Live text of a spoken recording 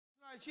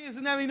She is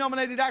an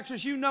Emmy-nominated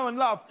actress you know and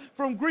love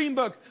from Green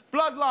Book,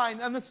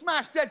 Bloodline, and the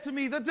smash Dead to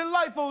Me. The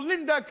delightful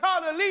Linda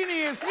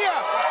Cardellini is here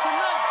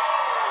tonight.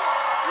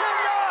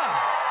 Linda!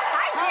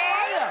 Hi,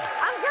 James.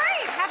 I'm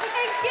great. Happy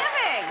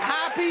Thanksgiving.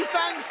 Happy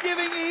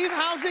Thanksgiving Eve.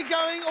 How's it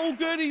going? All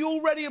good? Are you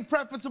all ready and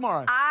prepped for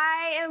tomorrow?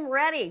 I am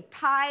ready.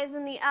 Pie is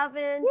in the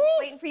oven, Woo!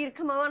 waiting for you to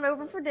come on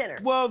over for dinner.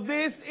 Well,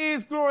 this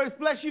is glorious.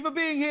 Bless you for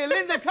being here.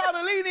 Linda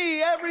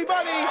Cardellini,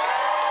 everybody.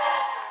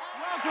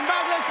 Welcome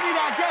back. Let's meet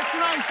our guest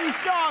tonight. She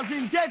stars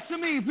in Dead to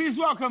Me. Please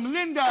welcome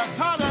Linda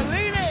Cardellini.